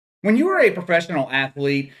When you are a professional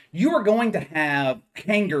athlete, you are going to have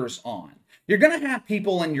hangers on. You're going to have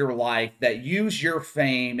people in your life that use your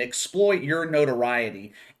fame, exploit your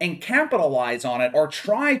notoriety, and capitalize on it or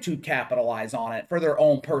try to capitalize on it for their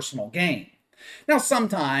own personal gain. Now,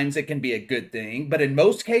 sometimes it can be a good thing, but in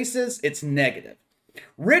most cases, it's negative.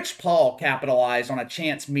 Rich Paul capitalized on a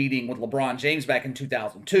chance meeting with LeBron James back in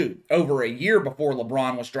 2002, over a year before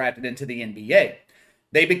LeBron was drafted into the NBA.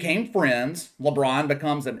 They became friends. LeBron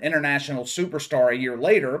becomes an international superstar a year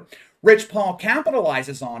later. Rich Paul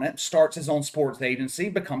capitalizes on it, starts his own sports agency,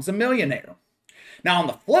 becomes a millionaire. Now, on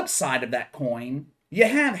the flip side of that coin, you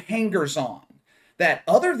have hangers on that,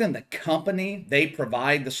 other than the company they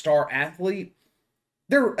provide the star athlete,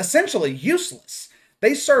 they're essentially useless.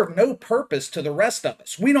 They serve no purpose to the rest of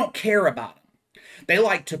us. We don't care about them. They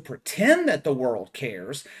like to pretend that the world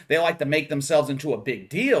cares. They like to make themselves into a big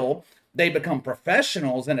deal. They become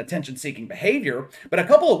professionals in attention-seeking behavior. But a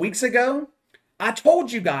couple of weeks ago, I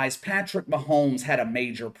told you guys Patrick Mahomes had a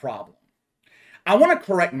major problem. I want to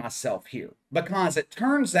correct myself here because it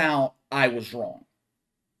turns out I was wrong.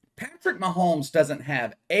 Patrick Mahomes doesn't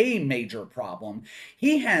have a major problem.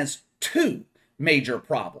 He has two major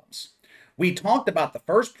problems. We talked about the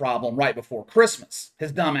first problem right before Christmas,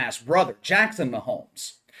 his dumbass brother, Jackson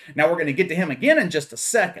Mahomes. Now, we're going to get to him again in just a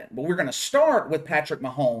second, but we're going to start with Patrick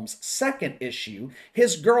Mahomes' second issue,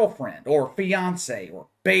 his girlfriend or fiance or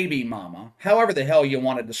baby mama, however the hell you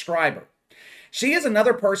want to describe her. She is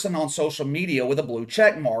another person on social media with a blue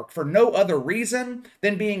check mark for no other reason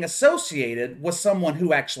than being associated with someone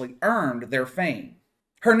who actually earned their fame.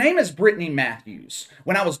 Her name is Brittany Matthews.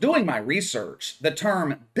 When I was doing my research, the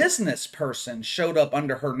term business person showed up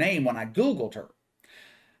under her name when I Googled her.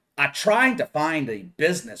 I tried to find a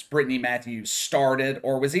business Brittany Matthews started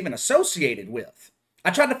or was even associated with.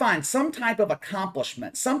 I tried to find some type of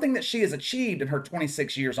accomplishment, something that she has achieved in her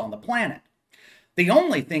 26 years on the planet. The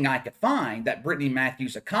only thing I could find that Brittany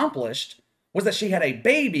Matthews accomplished was that she had a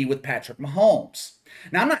baby with Patrick Mahomes.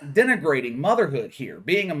 Now, I'm not denigrating motherhood here.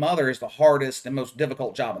 Being a mother is the hardest and most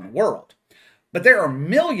difficult job in the world. But there are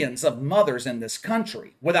millions of mothers in this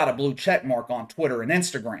country without a blue check mark on Twitter and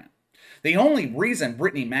Instagram. The only reason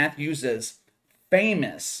Brittany Matthews is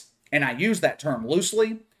famous, and I use that term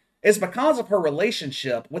loosely, is because of her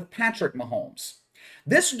relationship with Patrick Mahomes.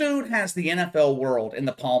 This dude has the NFL world in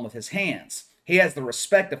the palm of his hands. He has the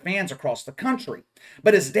respect of fans across the country.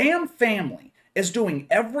 But his damn family is doing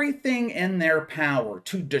everything in their power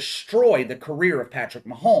to destroy the career of Patrick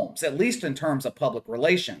Mahomes, at least in terms of public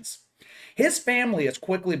relations. His family is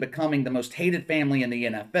quickly becoming the most hated family in the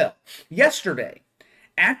NFL. Yesterday,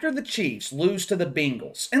 after the Chiefs lose to the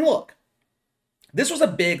Bengals, and look, this was a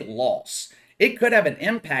big loss. It could have an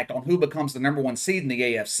impact on who becomes the number one seed in the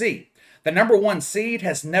AFC. The number one seed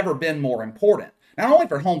has never been more important. Not only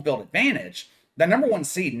for home field advantage, the number one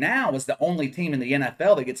seed now is the only team in the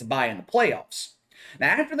NFL that gets a bye in the playoffs. Now,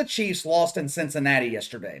 after the Chiefs lost in Cincinnati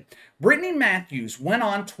yesterday, Brittany Matthews went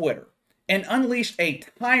on Twitter and unleashed a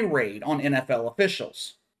tirade on NFL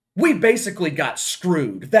officials. We basically got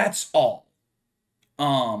screwed, that's all.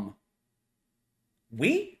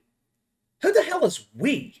 We? Who the hell is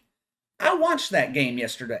we? I watched that game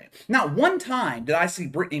yesterday. Not one time did I see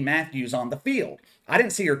Brittany Matthews on the field. I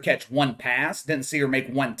didn't see her catch one pass, didn't see her make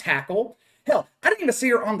one tackle. Hell, I didn't even see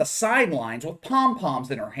her on the sidelines with pom-poms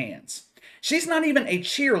in her hands. She's not even a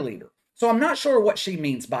cheerleader, so I'm not sure what she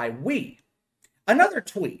means by we. Another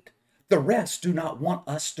tweet, the rest do not want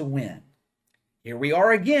us to win. Here we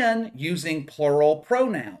are again using plural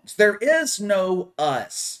pronouns. There is no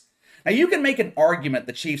us. Now, you can make an argument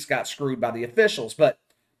the Chiefs got screwed by the officials, but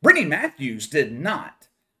Brittany Matthews did not.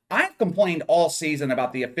 I've complained all season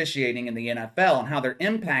about the officiating in the NFL and how they're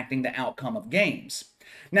impacting the outcome of games.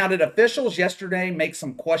 Now, did officials yesterday make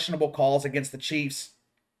some questionable calls against the Chiefs?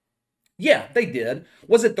 Yeah, they did.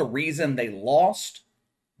 Was it the reason they lost?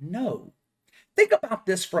 No. Think about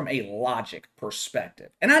this from a logic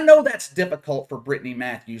perspective. And I know that's difficult for Brittany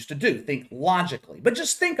Matthews to do, think logically, but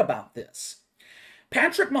just think about this.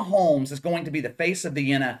 Patrick Mahomes is going to be the face of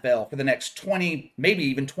the NFL for the next 20, maybe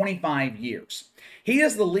even 25 years. He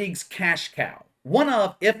is the league's cash cow, one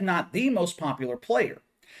of, if not the most popular player.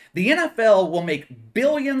 The NFL will make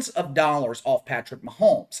billions of dollars off Patrick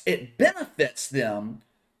Mahomes. It benefits them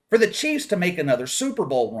for the Chiefs to make another Super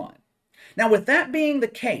Bowl run. Now, with that being the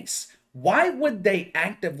case, why would they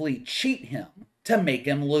actively cheat him to make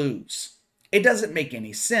him lose? It doesn't make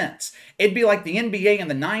any sense. It'd be like the NBA in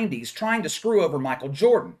the 90s trying to screw over Michael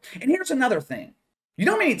Jordan. And here's another thing. You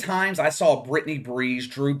know how many times I saw Brittany Breeze,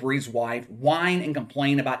 Drew Brees' wife, whine and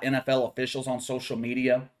complain about NFL officials on social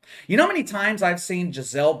media? You know how many times I've seen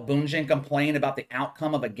Giselle Bundchen complain about the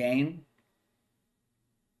outcome of a game?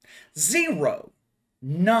 Zero.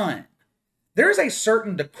 None. There's a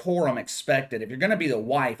certain decorum expected if you're going to be the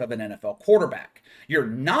wife of an NFL quarterback. You're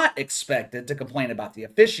not expected to complain about the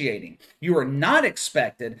officiating. You are not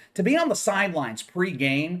expected to be on the sidelines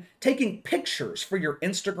pre-game taking pictures for your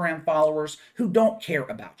Instagram followers who don't care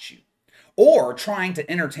about you, or trying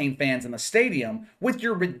to entertain fans in the stadium with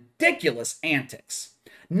your ridiculous antics.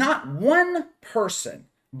 Not one person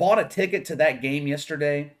bought a ticket to that game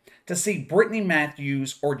yesterday to see Brittany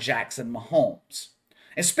Matthews or Jackson Mahomes.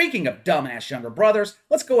 And speaking of dumbass younger brothers,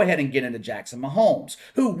 let's go ahead and get into Jackson Mahomes,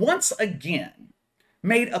 who once again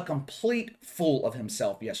made a complete fool of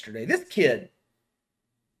himself yesterday. This kid,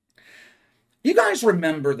 you guys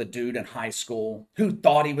remember the dude in high school who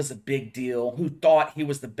thought he was a big deal, who thought he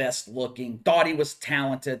was the best looking, thought he was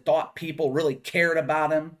talented, thought people really cared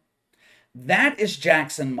about him? That is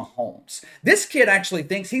Jackson Mahomes. This kid actually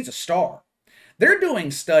thinks he's a star. They're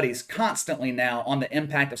doing studies constantly now on the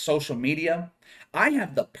impact of social media. I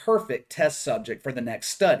have the perfect test subject for the next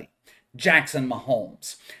study: Jackson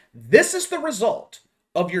Mahomes. This is the result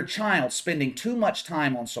of your child spending too much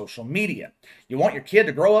time on social media. You want your kid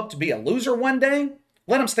to grow up to be a loser one day?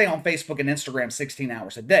 Let him stay on Facebook and Instagram 16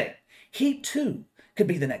 hours a day. He too could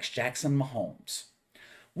be the next Jackson Mahomes.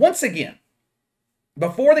 Once again,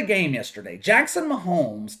 before the game yesterday, Jackson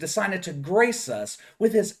Mahomes decided to grace us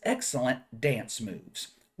with his excellent dance moves.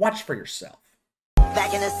 Watch for yourself.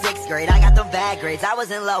 Back in the 6th grade, I got them bad grades. I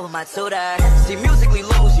was in love with my tutor. See, musically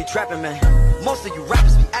lose, you trapping, man. Most of you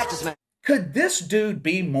rappers be actors, man. Could this dude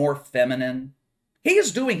be more feminine? He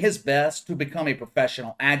is doing his best to become a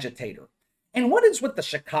professional agitator. And what is with the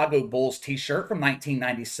Chicago Bulls t-shirt from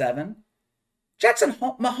 1997? Jackson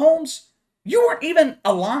Mahomes, you weren't even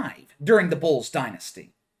alive during the Bulls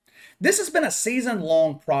dynasty. This has been a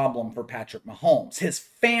season-long problem for Patrick Mahomes, his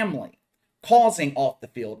family, causing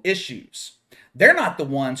off-the-field issues. They're not the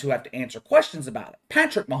ones who have to answer questions about it.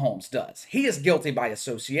 Patrick Mahomes does. He is guilty by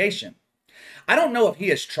association. I don't know if he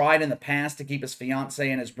has tried in the past to keep his fiance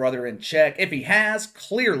and his brother in check. If he has,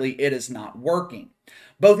 clearly it is not working.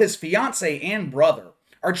 Both his fiance and brother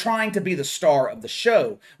are trying to be the star of the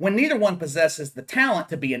show when neither one possesses the talent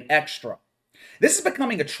to be an extra. This is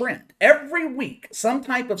becoming a trend. Every week, some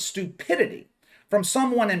type of stupidity from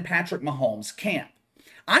someone in Patrick Mahomes' camp.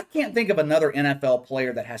 I can't think of another NFL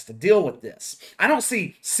player that has to deal with this. I don't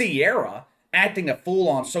see Sierra acting a fool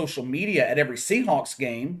on social media at every Seahawks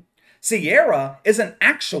game. Sierra is an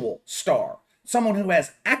actual star, someone who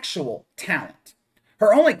has actual talent.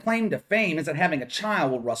 Her only claim to fame is that having a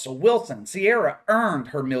child with Russell Wilson. Sierra earned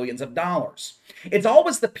her millions of dollars. It's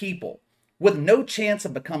always the people with no chance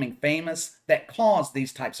of becoming famous that cause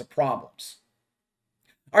these types of problems.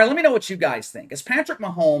 All right, let me know what you guys think. Is Patrick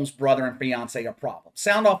Mahomes' brother and fiance a problem?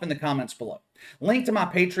 Sound off in the comments below. Link to my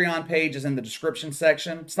Patreon page is in the description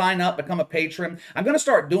section. Sign up, become a patron. I'm going to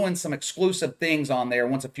start doing some exclusive things on there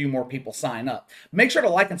once a few more people sign up. Make sure to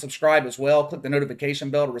like and subscribe as well. Click the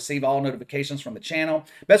notification bell to receive all notifications from the channel.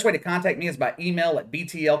 Best way to contact me is by email at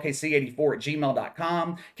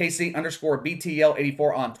btlkc84@gmail.com,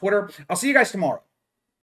 KC_BTL84 on Twitter. I'll see you guys tomorrow.